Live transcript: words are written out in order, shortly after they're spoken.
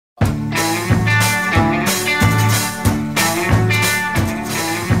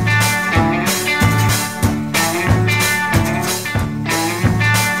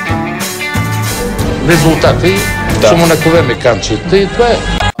резултати, ще му наковеме канчета и това е.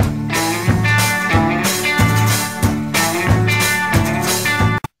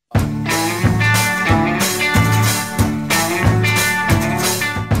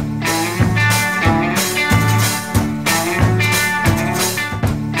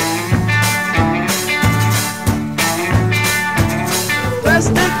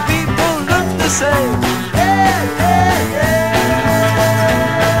 Plastic people look the same. Hey, hey, hey.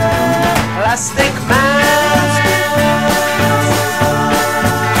 Plastic man.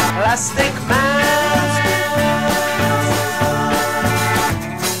 Plastic man.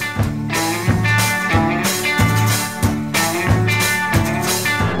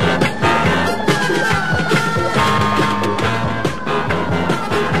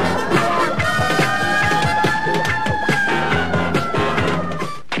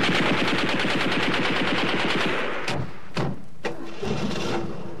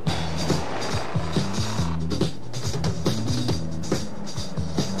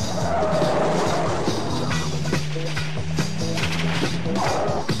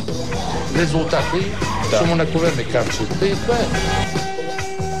 Резултати, ще му наковеме канчета и това е.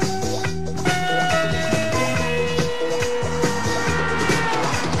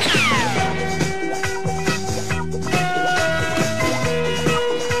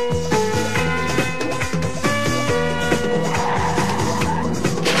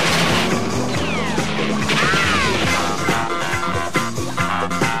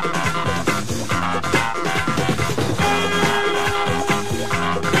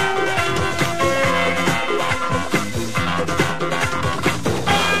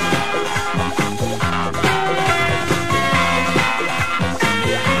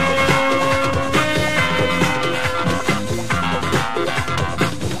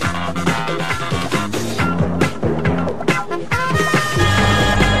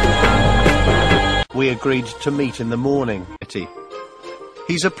 We agreed to meet in the morning.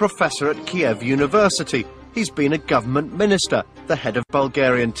 He's a professor at Kiev University. He's been a government minister. The head of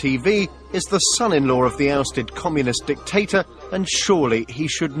Bulgarian TV is the son-in-law of the ousted communist dictator, and surely he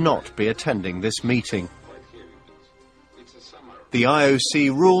should not be attending this meeting. The IOC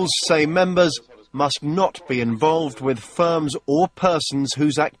rules say members must not be involved with firms or persons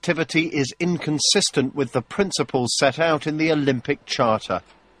whose activity is inconsistent with the principles set out in the Olympic Charter.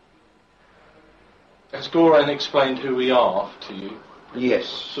 Has Goran explained who we are to you? Yes.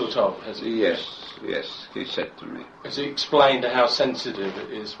 Sort of, has he? Yes, yes, he said to me. Has he explained how sensitive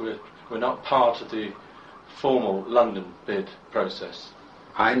it is? We're not part of the formal London bid process.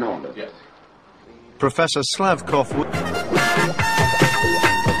 I know that. Yeah. Professor Slavkov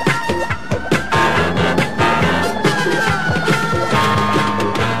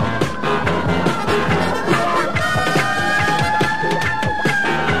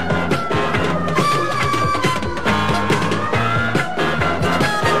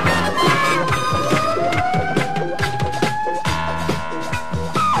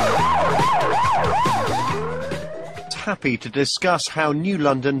happy to discuss how New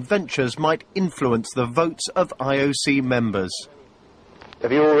London ventures might influence the votes of IOC members.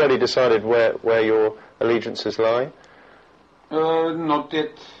 Have you already decided where your allegiances lie? Not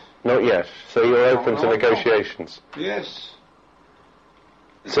yet. Not yet. So you're open to negotiations? No. Yes.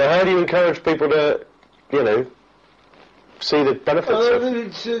 So how do you encourage people to, you know, see the benefits of it?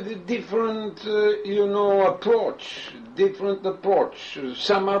 It's a different, you know, approach. Different approach.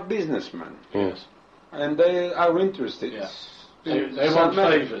 Some are businessmen. Yes. And they are interested. Yeah. They want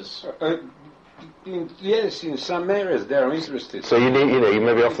favours. Yes, in some areas they are interested. So you need, you know, you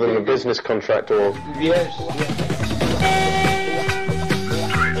maybe offer them a business contract or... Yes.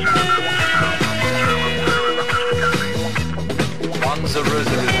 One's a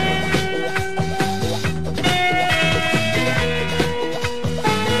rosary.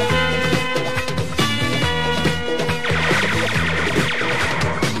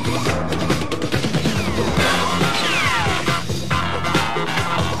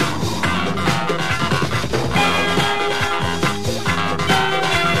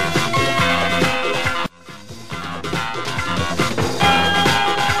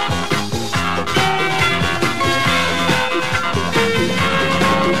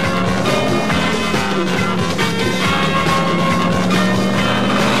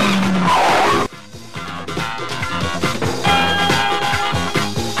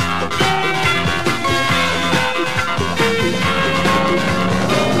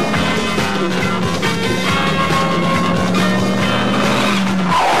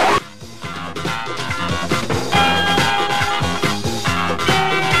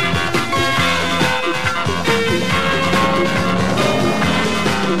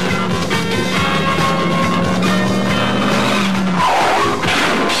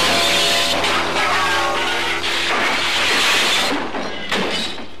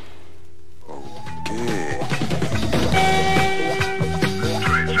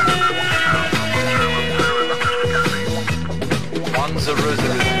 close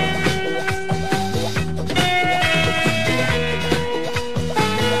everything.